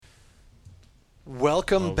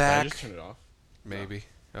Welcome Did I back. just turn it off? Maybe.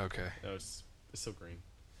 Okay. No, it's still green.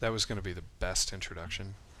 That was going to be the best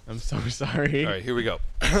introduction. I'm so sorry. All right, here we go.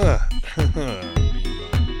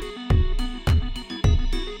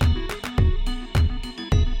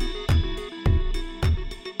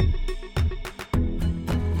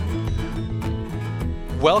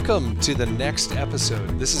 Welcome to the next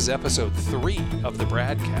episode. This is episode 3 of the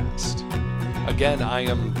Bradcast. Again, I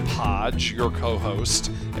am Podge, your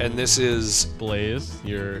co-host, and this is Blaze,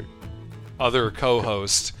 your other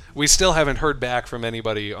co-host. We still haven't heard back from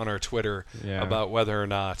anybody on our Twitter about whether or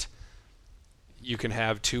not you can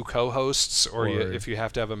have two co-hosts or if you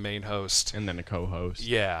have to have a main host. and then a co-host.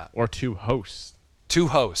 Yeah. Or two hosts. Two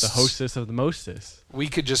hosts. The hostess of the mostest. We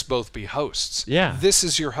could just both be hosts. Yeah. This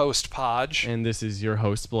is your host, Podge. And this is your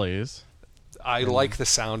host, Blaze. I like the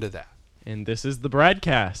sound of that. And this is the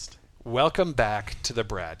Bradcast. Welcome back to the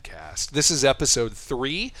Bradcast. This is episode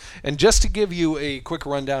 3, and just to give you a quick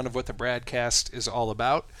rundown of what the Bradcast is all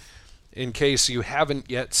about, in case you haven't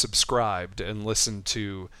yet subscribed and listened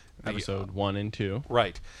to Episode 1 and 2.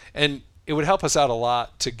 Right. And it would help us out a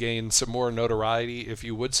lot to gain some more notoriety if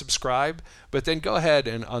you would subscribe, but then go ahead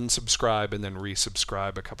and unsubscribe and then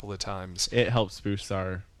resubscribe a couple of times. It helps boost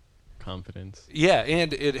our confidence. Yeah,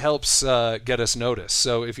 and it helps get us noticed.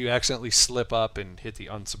 So if you accidentally slip up and hit the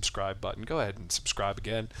unsubscribe button, go ahead and subscribe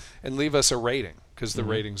again and leave us a rating, because the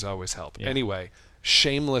ratings always help. Yeah. Anyway,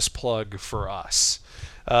 shameless plug for us.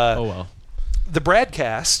 Oh, well. The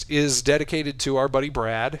Bradcast is dedicated to our buddy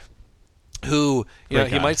Brad, who, you know,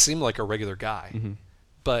 he might seem like a regular guy,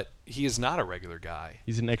 but he is not a regular guy.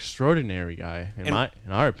 He's an extraordinary guy, in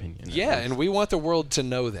our opinion. Yeah, and we want the world to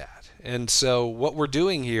know that. And so what we're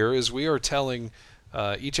doing here is we are telling,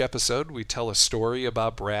 each episode, we tell a story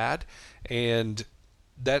about Brad, and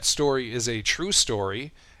that story is a true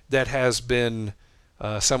story that has been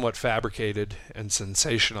somewhat fabricated and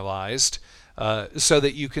sensationalized, so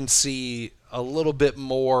that you can see a little bit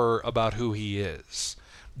more about who he is.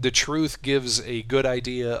 The truth gives a good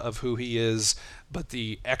idea of who he is, but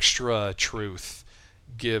the extra truth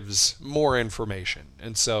gives more information.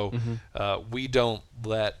 And so we don't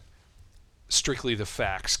let strictly the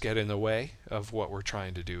facts get in the way of what we're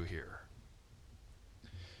trying to do here.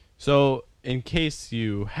 So, in case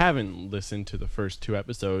you haven't listened to the first 2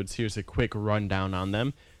 episodes, here's a quick rundown on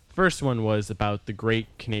them. The first one was about the Great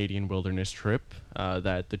Canadian Wilderness Trip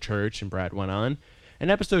that the church and Brad went on.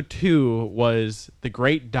 And episode 2 was the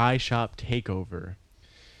Great Dye Shop Takeover,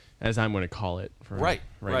 as I'm going to call it for right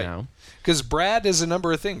now. Because Brad is a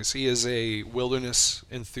number of things. He is a wilderness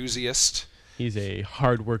enthusiast. He's a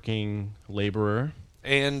hardworking laborer.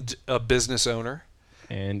 And a business owner.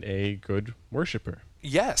 And a good worshiper.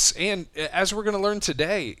 Yes, and as we're going to learn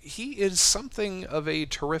today, he is something of a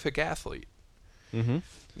terrific athlete. Mm-hmm.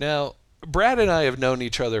 Now, Brad and I have known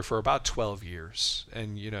each other for about 12 years,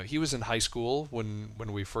 and he was in high school when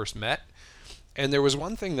we first met, and there was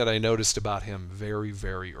one thing that I noticed about him very,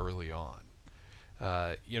 very early on.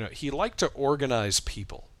 He liked to organize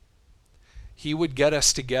people. He would get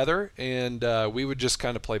us together, and we would just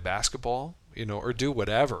kind of play basketball, or do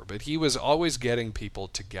whatever, but he was always getting people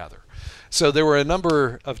together. So there were a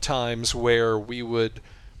number of times where we would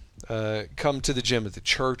come to the gym at the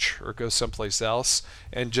church or go someplace else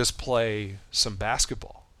and just play some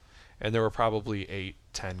basketball. And there were probably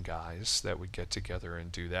 8-10 guys that would get together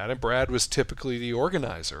and do that. And Brad was typically the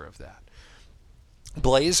organizer of that.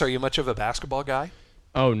 Blaze, are you much of a basketball guy?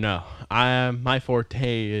 Oh, no. My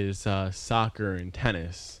forte is soccer and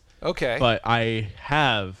tennis. Okay. But I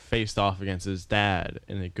have faced off against his dad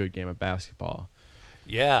in a good game of basketball.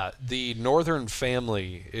 Yeah, the Northern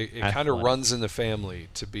family, it kind of runs in the family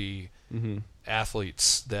to be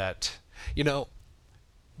athletes that,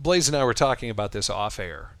 Blaze and I were talking about this off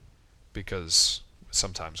air, because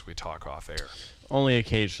sometimes we talk off air. Only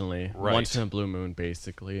occasionally. Right. Once in a blue moon,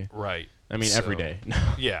 basically. Right. I mean, every day.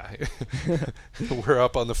 Yeah. We're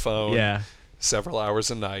up on the phone several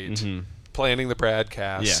hours a night, planning the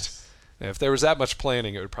Bradcast. Yes. And if there was that much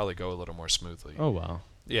planning, it would probably go a little more smoothly. Oh, well.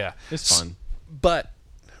 Yeah. It's fun. But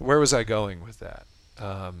where was I going with that?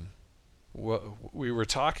 We were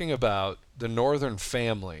talking about the Northern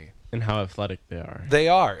family. And how athletic they are. They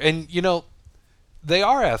are. And, they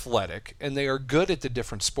are athletic, and they are good at the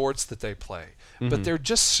different sports that they play. But they're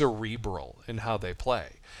just cerebral in how they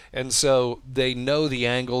play. And so they know the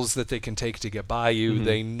angles that they can take to get by you.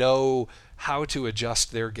 They know how to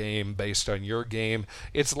adjust their game based on your game.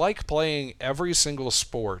 It's like playing every single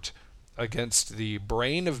sport against the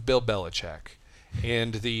brain of Bill Belichick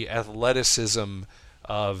and the athleticism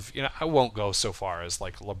of, I won't go so far as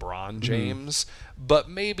like LeBron James, but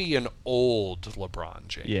maybe an old LeBron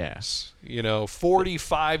James.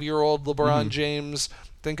 45-year-old LeBron James.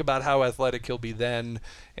 Think about how athletic he'll be then,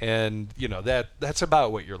 and that's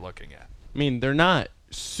about what you're looking at. I mean, they're not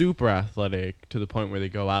super athletic to the point where they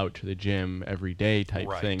go out to the gym every day type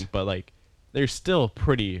thing, but like they're still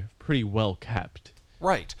pretty well kept.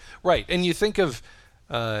 Right. And you think of,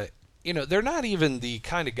 they're not even the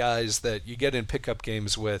kind of guys that you get in pickup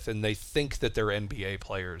games with and they think that they're NBA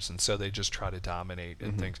players, and so they just try to dominate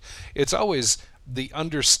and things. It's always the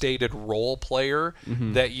understated role player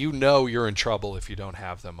that you're in trouble if you don't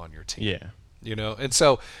have them on your team. Yeah. And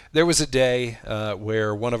so there was a day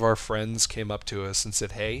where one of our friends came up to us and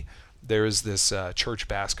said, hey, there is this church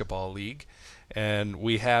basketball league, and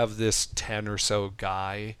we have this 10 or so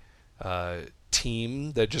guy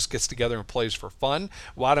team that just gets together and plays for fun.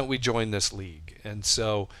 Why don't we join this league? And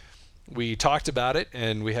so we talked about it,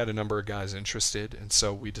 and we had a number of guys interested, and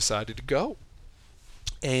so we decided to go.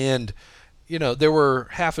 And, there were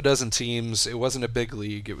half a dozen teams. It wasn't a big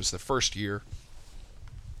league. It was the first year.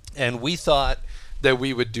 And we thought that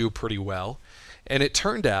we would do pretty well. And it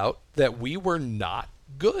turned out that we were not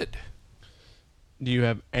good. Do you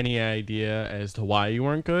have any idea as to why you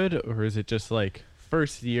weren't good? Or is it just like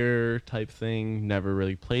first year type thing, never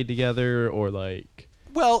really played together, or like...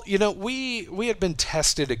 Well, we had been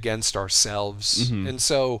tested against ourselves. And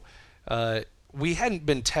so we hadn't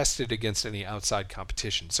been tested against any outside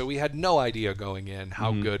competition. So we had no idea going in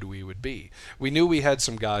how good we would be. We knew we had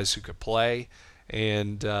some guys who could play.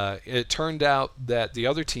 And it turned out that the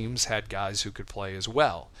other teams had guys who could play as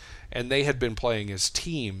well. And they had been playing as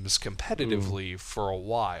teams competitively for a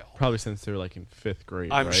while. Probably since they were like in 5th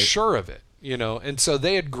grade, I'm right? sure of it. And so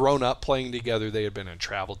they had grown up playing together. They had been in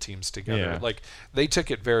travel teams together. Yeah. Like, they took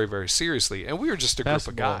it very, very seriously. And we were just a group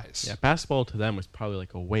of guys. Yeah, basketball to them was probably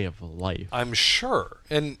like a way of life. I'm sure.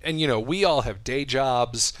 And we all have day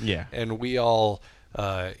jobs. Yeah. And we all...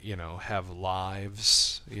 have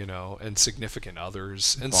lives, and significant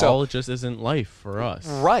others, and Ball just isn't life for us.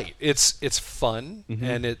 Right. It's fun,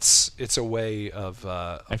 and it's a way of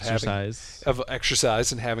exercise, of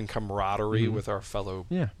exercise and having camaraderie with our fellow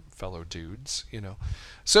dudes.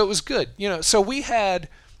 So it was good. So we had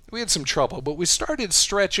some trouble, but we started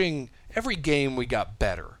stretching. Every game we got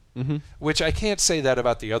better, which I can't say that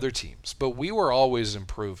about the other teams, but we were always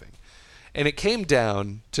improving. And it came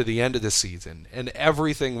down to the end of the season, and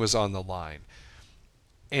everything was on the line.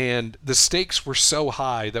 And the stakes were so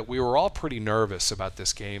high that we were all pretty nervous about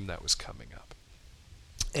this game that was coming up.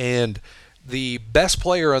 And the best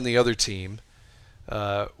player on the other team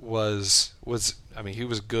was he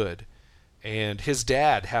was good. And his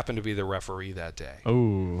dad happened to be the referee that day.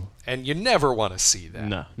 Oh. And you never want to see that.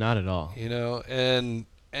 No, not at all. And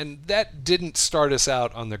that didn't start us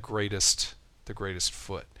out on the greatest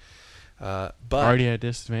foot. But already at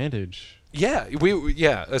disadvantage. Yeah,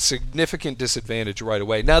 a significant disadvantage right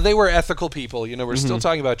away. Now, they were ethical people. We're still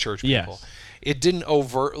talking about church people. Yes. It didn't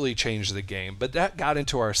overtly change the game, but that got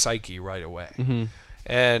into our psyche right away.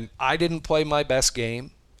 And I didn't play my best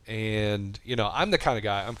game. And, I'm the kind of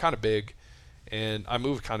guy, I'm kind of big, and I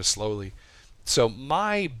move kind of slowly. So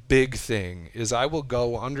my big thing is I will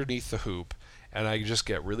go underneath the hoop, and I just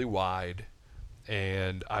get really wide,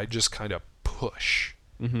 and I just kind of push.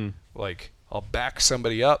 Like, I'll back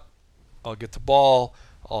somebody up, I'll get the ball,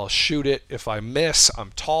 I'll shoot it. If I miss,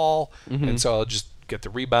 I'm tall, and so I'll just get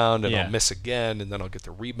the rebound, and I'll miss again, and then I'll get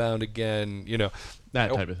the rebound again,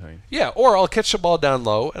 That type of thing. Yeah, or I'll catch the ball down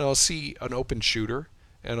low, and I'll see an open shooter,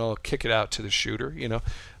 and I'll kick it out to the shooter,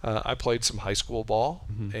 I played some high school ball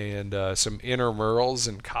and some intramurals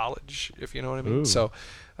in college, if you know what I mean. Ooh. So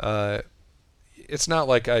it's not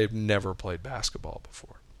like I've never played basketball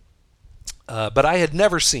before. But I had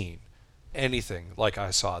never seen anything like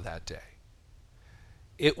I saw that day.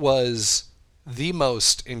 It was the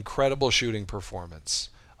most incredible shooting performance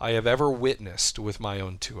I have ever witnessed with my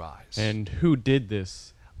own two eyes. And who did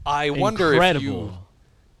this? I wonder if you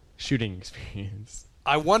shooting experience.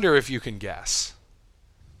 I wonder if you can guess.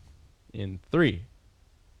 In 3,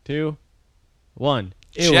 2, 1.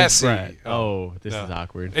 Jesse. Was Brad. Oh, this is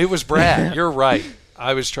awkward. It was Brad. You're right.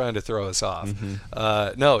 I was trying to throw us off.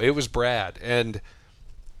 No, it was Brad. And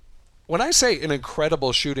when I say an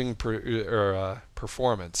incredible shooting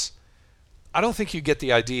performance, I don't think you get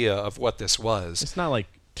the idea of what this was. It's not like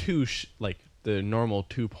the normal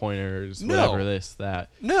 2-pointers, whatever this, that.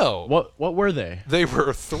 No. What were they? They were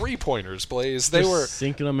 3-pointers, Blaze. They were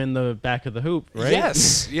sinking them in the back of the hoop, right?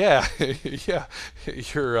 Yes. Yeah. Yeah.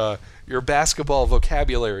 Your basketball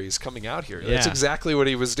vocabulary is coming out here. That's exactly what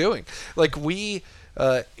he was doing. Like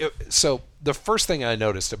so the first thing I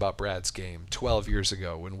noticed about Brad's game 12 years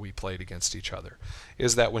ago when we played against each other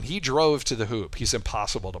is that when he drove to the hoop, he's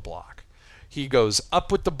impossible to block. He goes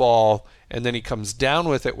up with the ball, and then he comes down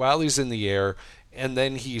with it while he's in the air, and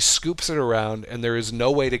then he scoops it around, and there is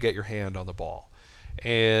no way to get your hand on the ball.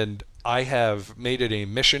 And I have made it a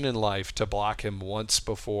mission in life to block him once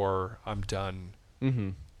before I'm done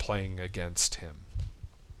playing against him.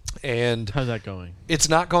 And how's that going? It's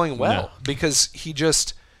not going well because he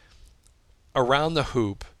just, around the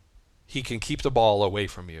hoop, he can keep the ball away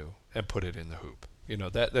from you and put it in the hoop. You know,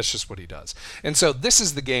 that's just what he does. And so this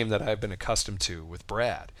is the game that I've been accustomed to with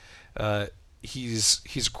Brad.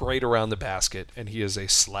 He's great around the basket, and he is a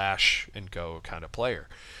slash and go kind of player.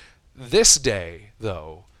 This day,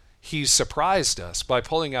 though, he surprised us by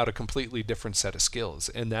pulling out a completely different set of skills,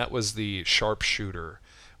 and that was the sharpshooter,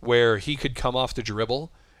 where he could come off the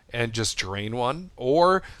dribble and just drain one,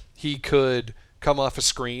 or he could come off a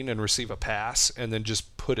screen and receive a pass and then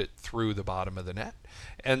just put it through the bottom of the net.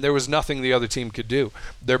 And there was nothing the other team could do.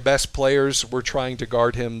 Their best players were trying to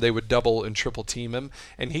guard him. They would double and triple team him,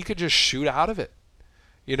 and he could just shoot out of it.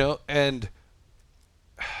 You know, and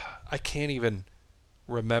I can't even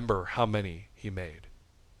remember how many he made.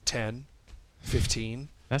 10, 15?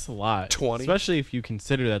 That's a lot. 20? Especially if you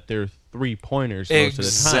consider that they're 3-pointers most of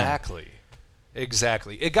the time.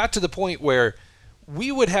 Exactly. It got to the point where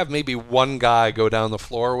we would have maybe one guy go down the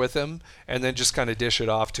floor with him and then just kind of dish it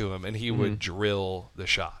off to him, and he would drill the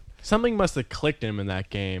shot. Something must have clicked him in that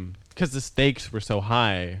game because the stakes were so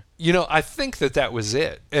high. You know, I think that was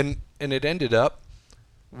it. And it ended up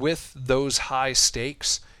with those high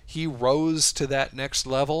stakes. He rose to that next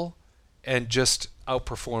level and just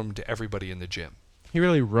outperformed everybody in the gym. He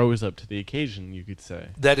really rose up to the occasion, you could say.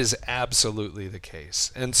 That is absolutely the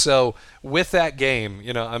case. And so with that game,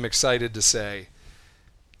 you know, I'm excited to say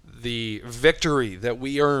the victory that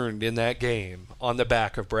we earned in that game on the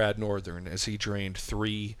back of Brad Northern as he drained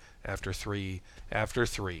 3 after 3 after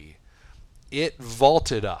 3, it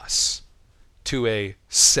vaulted us to a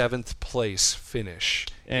 7th place finish.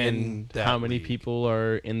 And how many people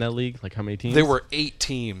are in that league? Like how many teams? There were 8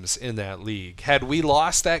 teams in that league. Had we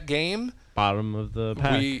lost that game, bottom of the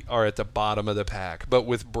pack. We are at the bottom of the pack. But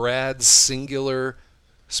with Brad's singular,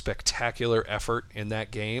 spectacular effort in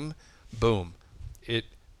that game, boom, it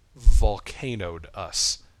volcanoed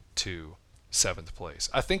us to 7th place.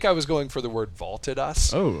 I think I was going for the word vaulted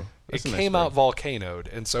us. Oh, it came out volcanoed,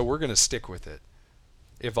 and so we're going to stick with it.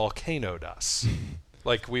 It volcanoed us.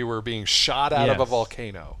 Like we were being shot out of a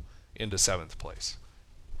volcano into 7th place.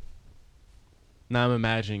 Now I'm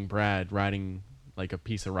imagining Brad riding like a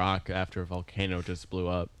piece of rock after a volcano just blew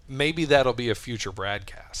up. Maybe that'll be a future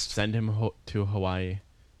Bradcast. Send him to Hawaii.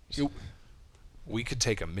 We could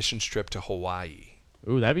take a mission trip to Hawaii.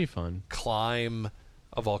 Ooh, that'd be fun. Climb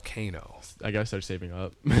a volcano. I gotta start saving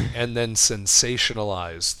up. And then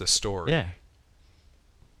sensationalize the story. Yeah.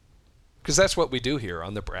 Because that's what we do here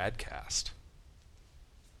on the Bradcast.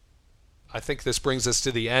 I think this brings us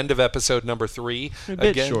to the end of episode number 3. A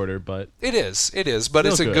bit shorter, but it is. But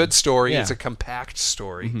it's a good story. Yeah. It's a compact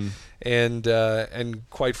story, and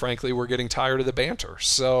quite frankly, we're getting tired of the banter.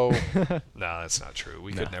 So, no, that's not true.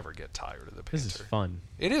 We could never get tired of the banter. This is fun.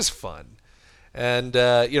 It is fun, and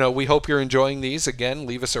we hope you're enjoying these. Again,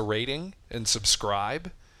 leave us a rating and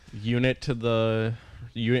subscribe.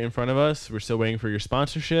 Unit in front of us. We're still waiting for your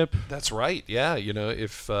sponsorship. That's right. Yeah.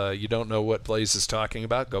 If you don't know what Blaze is talking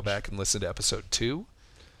about, go back and listen to episode 2.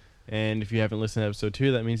 And if you haven't listened to episode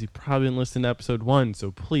 2, that means you probably didn't listen to episode 1.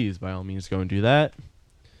 So please, by all means, go and do that.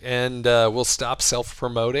 And we'll stop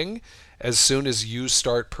self-promoting as soon as you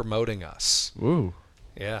start promoting us. Ooh.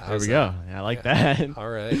 Yeah. There we go. I like that. All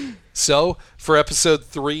right. So for episode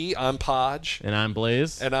 3, I'm Podge. And I'm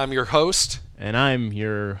Blaze. And I'm your host. And I'm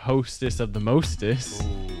your hostess of the mostest.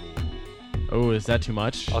 Ooh. Oh, is that too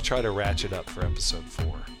much? I'll try to ratchet up for episode 4.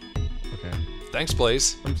 Okay. Thanks,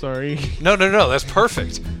 Blaze. I'm sorry. No, that's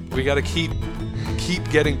perfect. We got to keep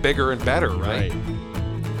getting bigger and better, right?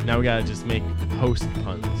 Now we got to just make host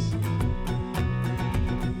puns.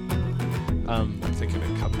 I'm thinking of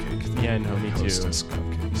cupcake. Yeah, no, me too. Hostess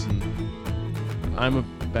cupcakes. I'm a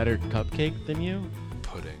better cupcake than you?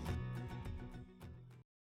 Pudding.